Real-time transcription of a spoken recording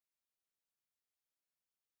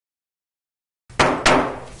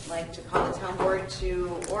like to call the town board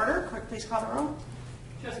to order. Clerk, please call the roll.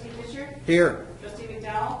 Trustee Fisher? Here. Trustee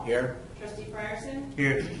McDowell? Here. Trustee Frierson?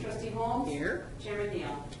 Here. Trustee Holmes? Here. Chairman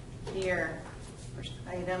Neal? Here. First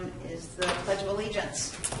item is the Pledge of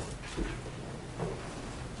Allegiance.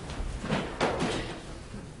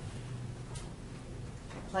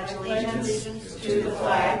 Pledge allegiance to the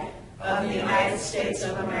flag of the United States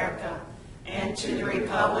of America and to the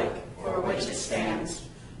republic for which it stands,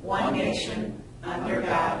 one nation, under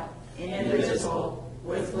God, indivisible,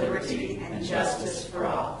 with liberty and justice for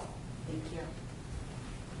all. Thank you.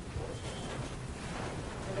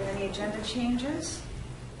 Are there any agenda changes?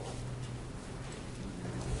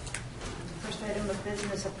 First item of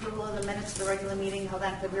business, approval of the minutes of the regular meeting held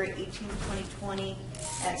on February 18, 2020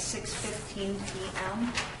 at 6:15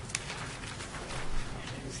 p.m.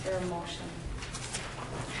 Is there a motion?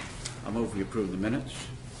 I'll move we approve the minutes.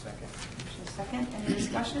 Motion second. Any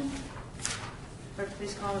discussion? Clerk,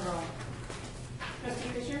 please call the roll. Trustee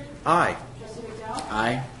Fisher? Aye. Trustee McDowell?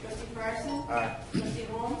 Aye. Trustee Frierson? Aye. Trustee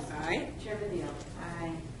Holmes? Aye. Chairman Neal? Aye.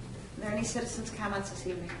 Are there any citizens' comments this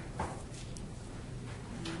evening?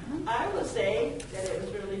 I will say that it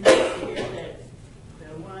was really nice to hear that the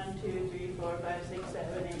 1, 2, 3, 4, 5, 6,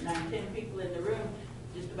 7, 8, 9, 10 people in the room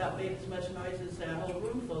just about made as much noise as a whole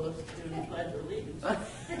room full of doing the Pledge of Allegiance.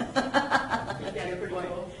 That's pretty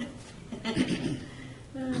cool.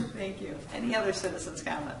 Thank you. Any other citizens'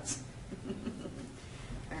 comments?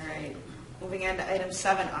 All right. Moving on to item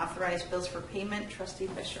 7, authorized bills for payment. Trustee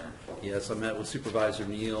Fisher. Yes, I met with Supervisor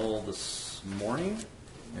Neal this morning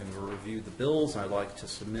and we reviewed the bills. I'd like to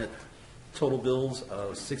submit total bills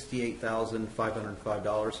of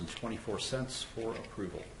 $68,505.24 for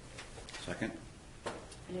approval. Second.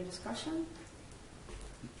 Any discussion?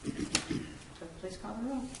 Clerk, please call the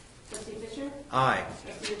roll. Trustee Fisher? Aye.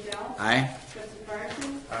 Trustee McDowell? Aye. Trustee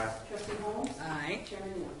Frierson? Aye. Trustee Holmes? Aye.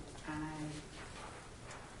 Chairman Neal? Aye.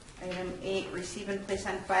 Item 8, receive and place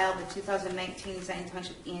on file the 2019 Zion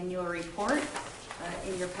Township Annual Report.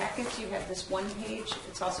 In your package, you have this one page.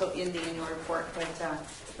 It's also in the annual report, but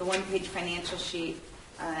the one-page financial sheet.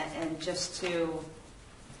 And just to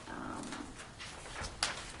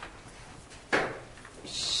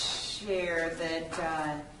share that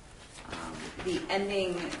the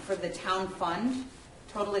ending for the town fund,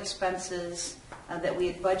 total expenses that we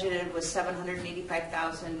had budgeted was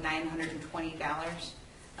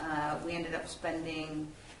 $785,920. We ended up spending,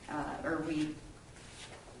 or we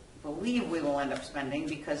believe we will end up spending,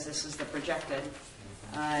 because this is the projected,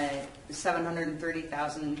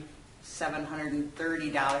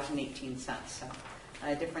 $730,730.18. So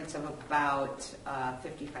a difference of about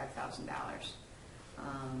 $55,000.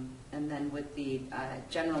 And then with the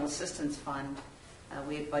general assistance fund,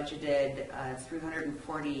 we had budgeted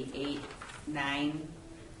 $348,900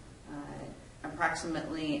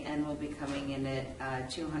 approximately, and we'll be coming in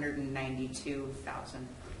at $292,000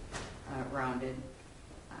 rounded.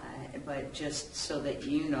 But just so that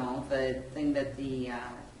you know, the thing that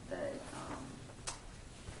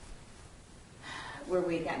where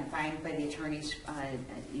we had gotten fined by the attorneys,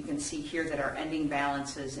 you can see here that our ending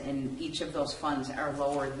balances in each of those funds are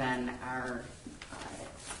lower than our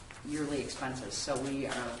yearly expenses. So we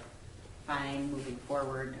are fine moving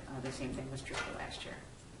forward. The same thing was true for last year.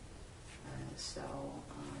 So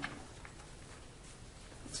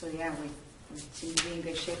yeah, we seem to be in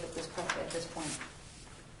good shape at this point.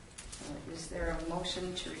 Is there a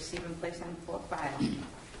motion to receive and place on file?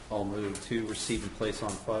 I'll move to receive and place on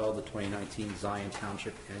file the 2019 Zion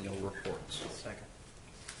Township Annual Reports. Second.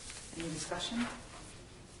 Any discussion?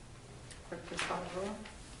 Clerk, please call the roll.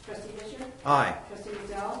 Trustee Fisher? Aye. Trustee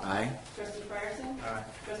McDowell? Aye. Trustee Frierson? Aye.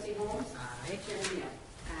 Trustee Holmes? Aye. Chairman Neal?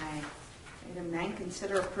 Aye. Item 9,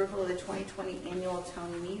 consider approval of the 2020 annual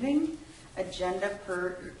town meeting agenda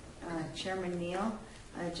per Chairman Neal.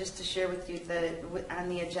 Just to share with you that on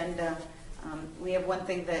the agenda, we have one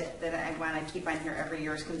thing that I want to keep on here every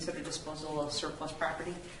year is consider disposal of surplus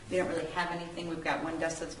property. We don't really have anything. We've got one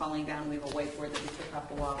desk that's falling down. We have a whiteboard that we took off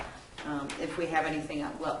the wall. If we have anything,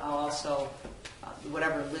 I'll also,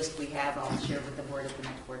 whatever list we have, I'll share with the board at the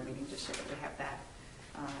next board meeting just so that we have that.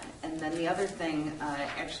 And then the other thing,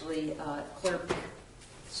 actually, Clerk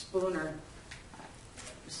Spooner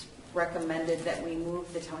recommended that we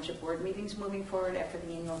move the township board meetings moving forward after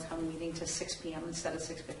the annual town meeting to 6 p.m. instead of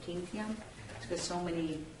 6:15 p.m. because so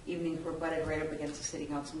many evenings were butted right up against the city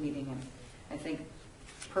council meeting, and I think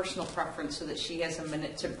personal preference so that she has a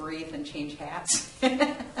minute to breathe and change hats is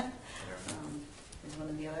one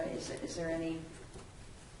of the other. Is there any?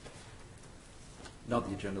 No,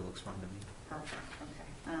 the agenda looks fine to me. Perfect.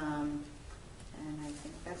 Okay. And I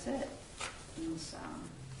think that's it. And so,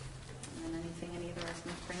 And then anything any of the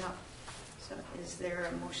residents bring up. So is there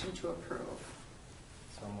a motion to approve?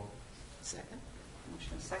 So moved. Second.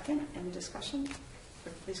 Motion is second. Any discussion?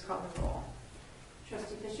 Clerk, please call the roll.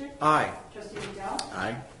 Trustee Fisher? Aye. Trustee Rendell?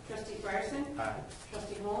 Aye. Trustee Ryerson? Aye.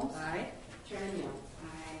 Trustee Holmes? Aye. Chairman Neal?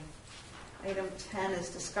 Aye. Item 10 is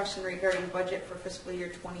discussion regarding budget for fiscal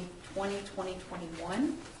year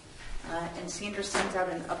 2020-2021. And Sandra sent out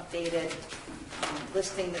an updated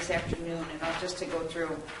listing this afternoon, and just to go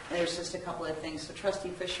through, there's just a couple of things. So Trustee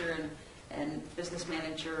Fisher and Business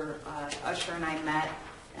Manager Usher and I met,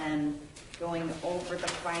 and going over the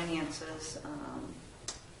finances.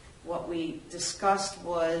 What we discussed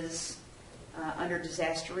was under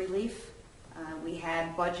disaster relief, we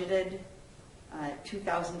had budgeted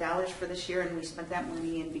 $2,000 for this year, and we spent that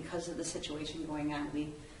money, and because of the situation going on,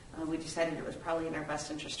 we decided it was probably in our best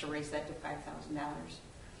interest to raise that to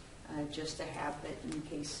 $5,000, just to have it in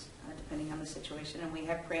case, depending on the situation. And we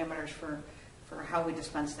have parameters for how we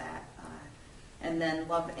dispense that. And then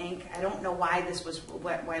Love Inc., I don't know why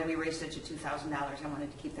why we raised it to $2,000. I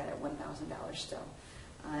wanted to keep that at $1,000 still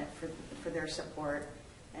for their support.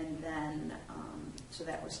 And then, so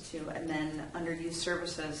that was two. And then under youth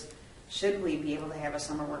services, should we be able to have a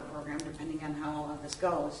summer work program, depending on how all of this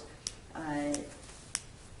goes?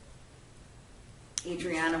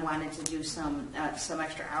 Adriana wanted to do some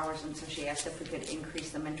extra hours, and so she asked if we could increase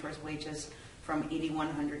the mentors' wages from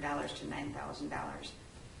 $8,100 to $9,000.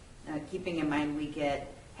 Keeping in mind we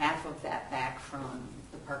get half of that back from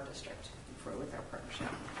the park district with our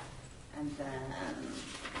partnership. And then,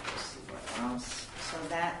 let's see what else. So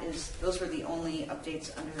those were the only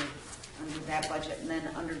updates under that budget. And then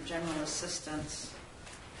under general assistance,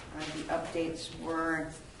 the updates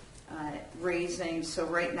were raising, so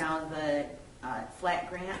right now the flat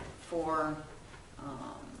grant for,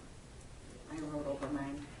 I wrote over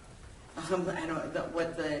mine. I don't,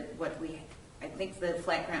 I think the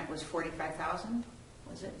flat grant was $45,000.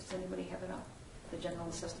 Was it? Does anybody have it up? The general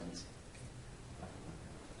assistance?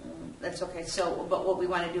 That's okay. So, but what we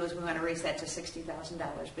want to do is we want to raise that to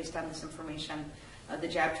 $60,000 based on this information. The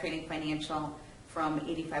job training financial from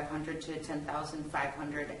 $8,500 to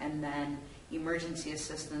 $10,500, and then emergency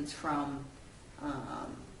assistance from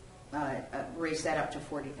raise that up to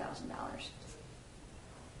 $40,000.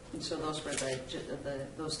 And so those were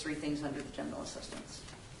those three things under the general assistance.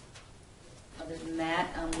 Other than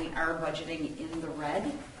that, we are budgeting in the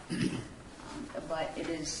red, but it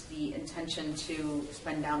is the intention to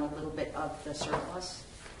spend down a little bit of the surplus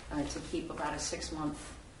to keep about a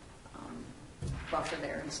 6-month buffer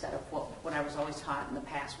there instead of what I was always taught in the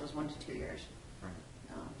past was 1 to 2 years. Right.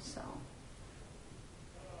 So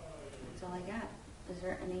that's all I got. Is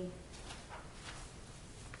there any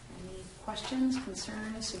questions,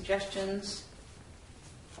 concerns, suggestions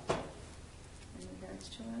in regards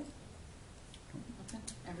to it? Okay.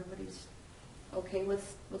 Everybody's okay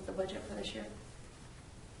with the budget for this year?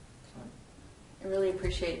 I really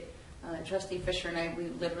appreciate Trustee Fisher and I. We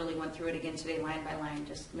literally went through it again today, line by line,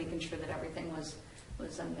 just making sure that everything was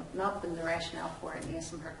on the up and up, and the rationale for it, and he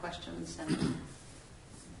asked some hard questions, and it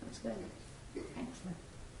was good. Okay.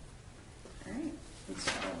 All right. And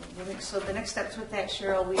so the next steps with that,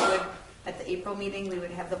 Cheryl, we would, at the April meeting, we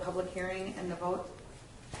would have the public hearing and the vote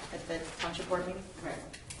at the Township Board meeting?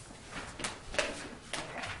 Correct.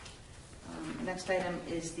 Okay. Next item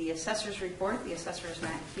is the assessor's report. The assessor is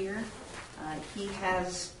not here. He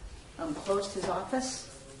has closed his office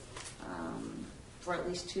for at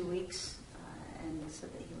least 2 weeks, and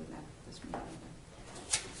said that he would not this meeting.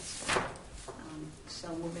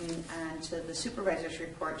 So moving on to the supervisor's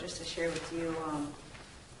report, just to share with you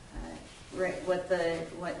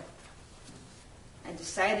what I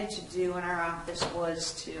decided to do in our office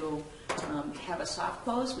was to have a soft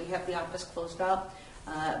close. We have the office closed up,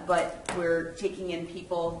 but we're taking in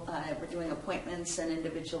people. We're doing appointments, and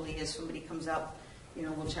individually, as somebody comes up,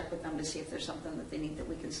 we'll check with them to see if there's something that they need that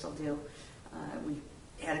we can still do. We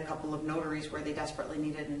had a couple of notaries where they desperately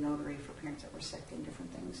needed a notary for parents that were sick and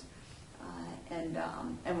different things. And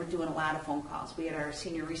we're doing a lot of phone calls. We had our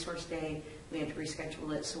senior resource day. We had to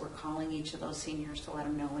reschedule it, so we're calling each of those seniors to let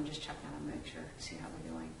them know and just check on them, make sure, see how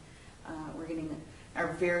they're doing. We're getting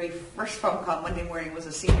our very first phone call Monday morning was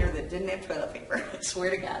a senior that didn't have toilet paper. I swear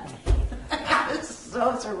to God. I was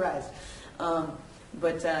so surprised.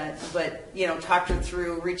 But talked her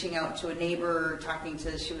through reaching out to a neighbor,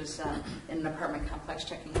 she was in an apartment complex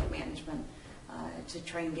checking with management to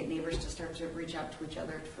try and get neighbors to start to reach out to each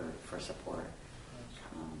other for support.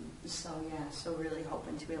 So really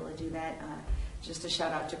hoping to be able to do that. Just a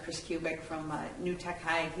shout out to Chris Kubik from New Tech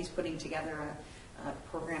High. He's putting together a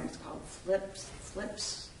program. It's called Flip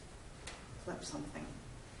something.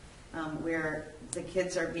 where the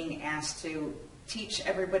kids are being asked to teach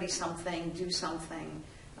everybody something, do something.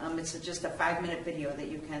 It's just a 5-minute video that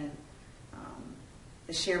you can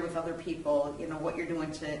share with other people, what you're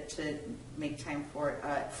doing to make time for it.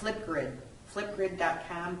 Flipgrid,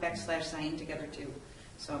 flipgrid.com/Zion Together Too.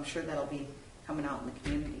 So I'm sure that'll be coming out in the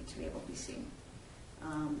community to be able to be seen.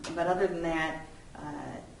 But other than that,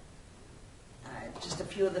 just a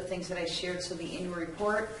few of the things that I shared. So the annual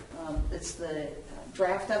report, it's the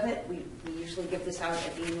draft of it. We usually give this out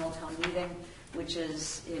at the annual town meeting, which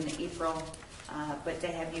is in April. But to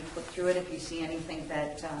have you flip through it, if you see anything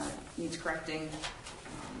that needs correcting,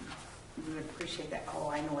 we would appreciate that. Oh,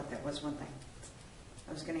 I know what that was. One thing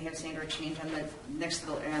I was going to have Sandra change on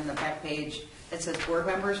the back page. It says board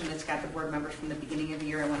members, and it's got the board members from the beginning of the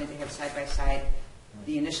year. I wanted to have side by side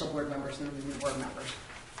the initial board members and the new board members.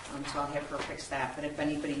 So I'll have her fix that. But if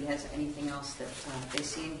anybody has anything else that they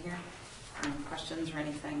see in here, questions or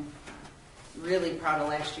anything, really proud of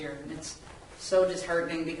last year. And it's so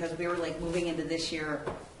disheartening because we were like moving into this year,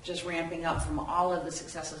 just ramping up from all of the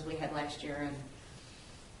successes we had last year, and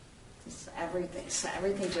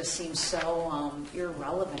everything just seems so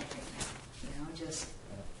irrelevant right now. Just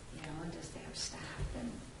to have staff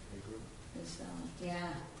and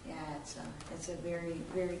it's a very,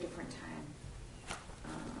 very different time.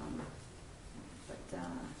 Let's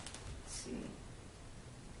see.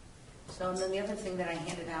 So, and then the other thing that I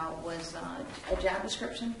handed out was a job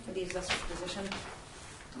description for the assessor's position.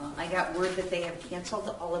 I got word that they have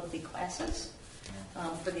canceled all of the classes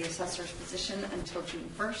for the assessor's position until June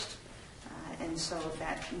 1st. And so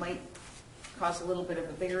that might cause a little bit of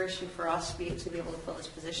a bigger issue for us to be able to fill this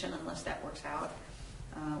position unless that works out.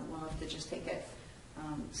 We'll have to just take it,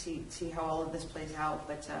 see how all of this plays out.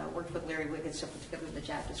 But worked with Larry Wiggins to put together the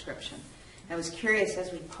job description. I was curious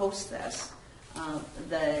as we post this,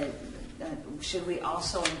 should we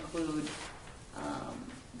also include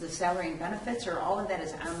the salary and benefits, or all of that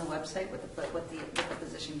is on the website what the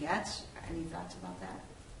position gets? Any thoughts about that?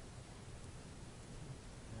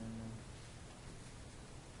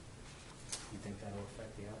 You think that'll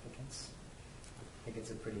affect the applicants? I think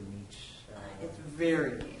it's a pretty niche. It's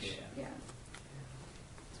very niche. Yeah.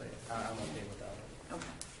 So I'm okay with that.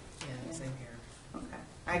 Okay. Yeah, same here. Okay.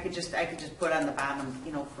 I could just put on the bottom,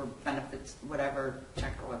 for benefits, whatever,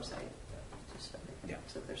 check our website. Just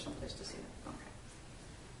so there's some place to see it. Okay.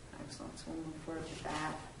 Excellent. So we'll move forward with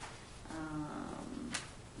that.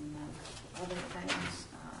 And then other things.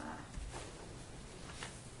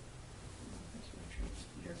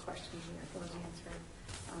 Your questions are those answered.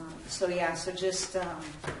 So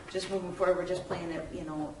just moving forward, we're just playing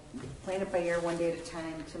it by ear, one day at a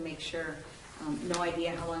time to make sure. No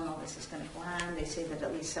idea how long all this is going to go on. They say that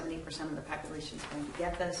at least 70% of the population is going to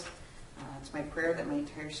get this. It's my prayer that my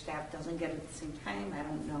entire staff doesn't get it at the same time. I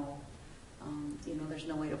don't know. There's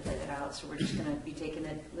no way to play that out. So we're just going to be taking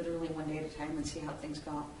it literally one day at a time and see how things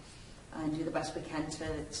go. And do the best we can to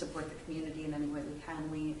support the community in any way we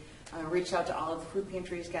can. We reached out to all of the food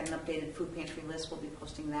pantries, got an updated food pantry list. We'll be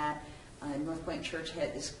posting that. North Point Church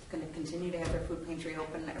is going to continue to have their food pantry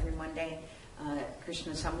open every Monday.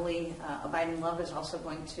 Christian Assembly, Abiding Love is also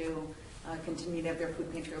going to continue to have their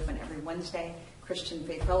food pantry open every Wednesday. Christian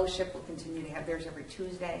Faith Fellowship will continue to have theirs every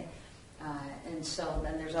Tuesday. And so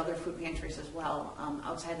then there's other food pantries as well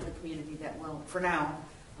outside of the community that will, for now,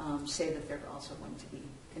 say that they're also going to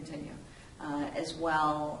continue. As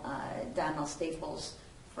well, Donnell Staples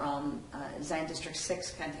from Zion District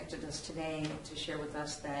 6 contacted us today to share with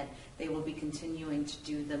us that they will be continuing to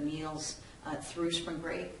do the meals through spring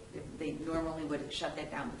break. They normally would shut that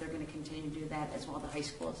down, but they're going to continue to do that as well. The high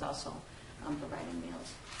school is also providing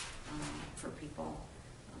meals for people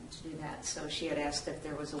to do that. So she had asked if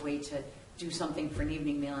there was a way to do something for an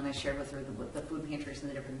evening meal, and I shared with her the food pantries and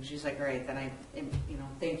the different. She's like, all right, then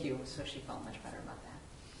thank you. So she felt much better about that.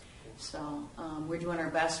 So we're doing our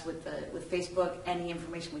best with Facebook. Any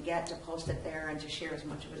information we get to post it there and to share as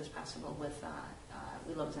much of it as possible with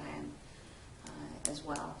We Love Zion as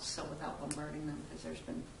well. So without bombarding them, because there's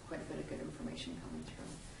been quite a bit of good information coming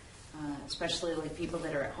through, especially like people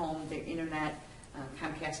that are at home. Their internet,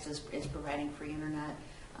 Comcast is providing free internet.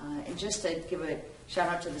 And just to give a shout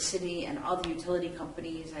out to the city and all the utility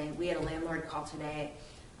companies. We had a landlord call today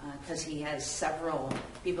because he has several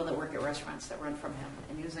people that work at restaurants that run from him.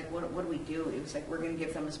 And he was like, what do we do? He was like, we're going to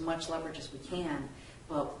give them as much leverage as we can,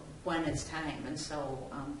 but when it's time. And so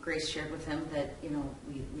Grace shared with him that,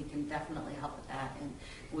 we can definitely help with that. And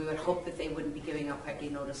we would hope that they wouldn't be giving out 5-day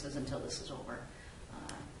notices until this is over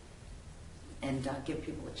and give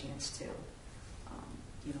people a chance to,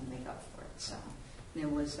 make up for it. So it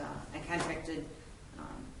was, I contacted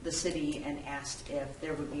the the city and asked if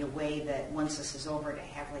there would be a way that once this is over to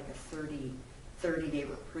have like a 30-day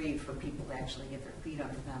reprieve for people to actually get their feet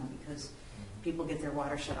under them, because people get their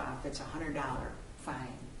water shut off. It's a $100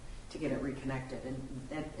 fine to get it reconnected,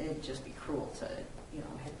 and it'd just be cruel to,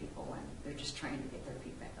 hit people when they're just trying to get their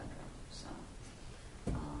feet back under them. So,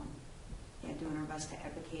 yeah, doing our best to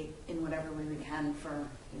advocate in whatever way we can for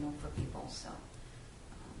people. So,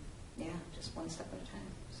 yeah, just one step at a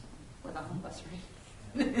time. So, with a home bus, right?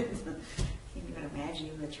 Can't even imagine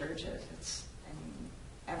even the churches. It's,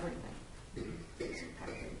 everything. It's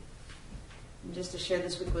impacted. And just to share,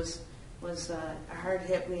 this week was a hard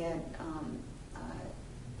hit. We had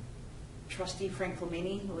Trustee Frank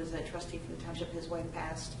Flamini, who was a trustee for the township. His wife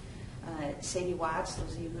passed. Sadie Watts,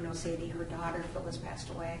 those of you who know Sadie, her daughter Phyllis passed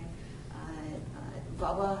away.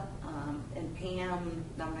 Bubba and Pam,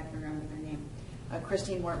 now I'm not going to remember their name.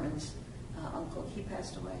 Christine Wortman's uncle, he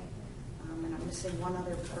passed away. And I'm missing one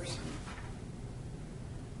other person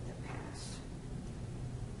that passed.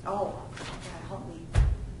 Oh, God, help me.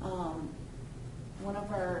 One of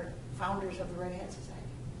our founders of the Red Hat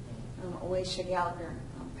Society, Oasia Gallagher,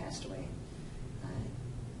 passed away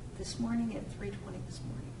this morning at 3:20 this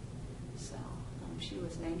morning. So she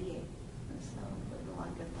was 98, so lived a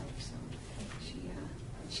long, good life. So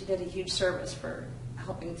she did a huge service for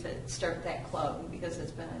helping to start that club, because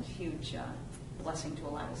it's been a huge blessing to a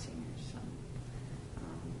lot of seniors.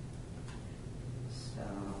 So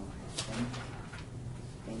I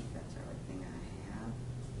think that's everything I have.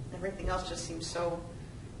 Everything else just seems so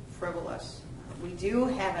frivolous. We do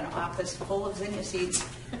have an office full of zinnia seeds.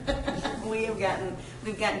 We've gotten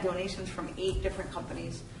donations from 8 different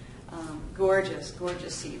companies. Gorgeous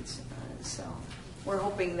seeds. So we're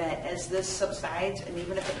hoping that as this subsides, and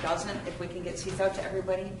even if it doesn't, if we can get seeds out to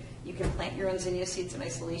everybody, you can plant your own zinnia seeds in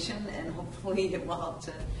isolation, and hopefully it will help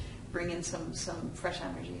to bring in some fresh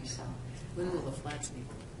energy. So When will the flats be?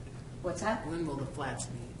 what's that? When will the flats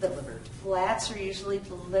be The delivered? flats are usually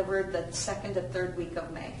delivered the 2nd to 3rd week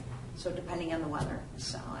of May, so depending on the weather.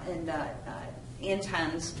 So, and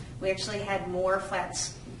Antons, we actually had more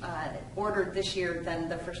flats ordered this year than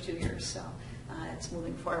the first 2 years, so it's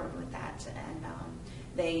moving forward with that.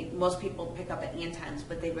 And most people pick up at Antons,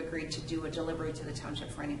 but they've agreed to do a delivery to the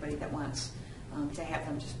township for anybody that wants to have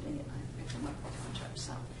them just pick them up at the township.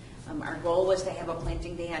 So our goal was to have a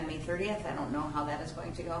planting day on May 30th. I don't know how that is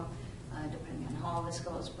going to go, depending on how all this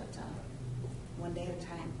goes, but one day at a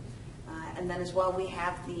time. And then as well, we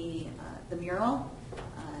have the mural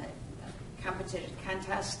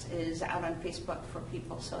contest is out on Facebook for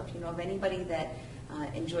people. So if you know of anybody that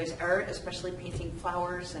enjoys art, especially painting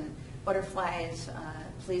flowers and butterflies,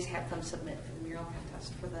 please have them submit for the mural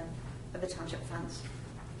contest for the township funds.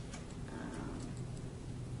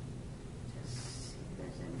 Just see if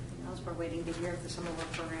there's anything else. We're waiting to hear if the summer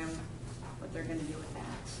work program, what they're going to do with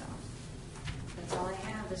that. So that's all I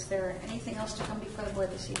have. Is there anything else to come before the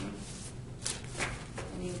board this evening?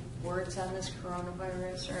 Any words on this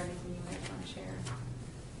coronavirus or anything you might want to share?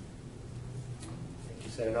 I think you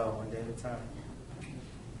said it all, one day at a time.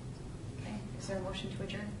 Okay. Is there a motion to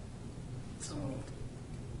adjourn? So moved.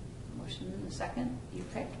 Motion in a second. You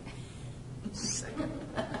pick. Second.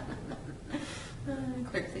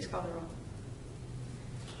 Clerk, please call the roll.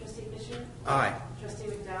 Trustee Fisher? Aye. Trustee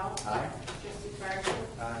McDowell? Aye. Trustee Clarkson?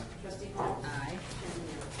 Aye. Trustee Holmes? Aye. Chairman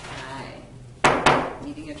Neal? Aye.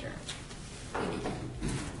 Meeting adjourned.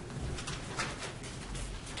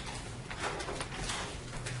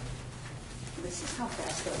 This is how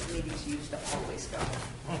fast those meetings used to always go.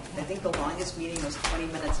 I think the longest meeting was 20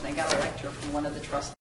 minutes, and I got a lecture from one of the trustees.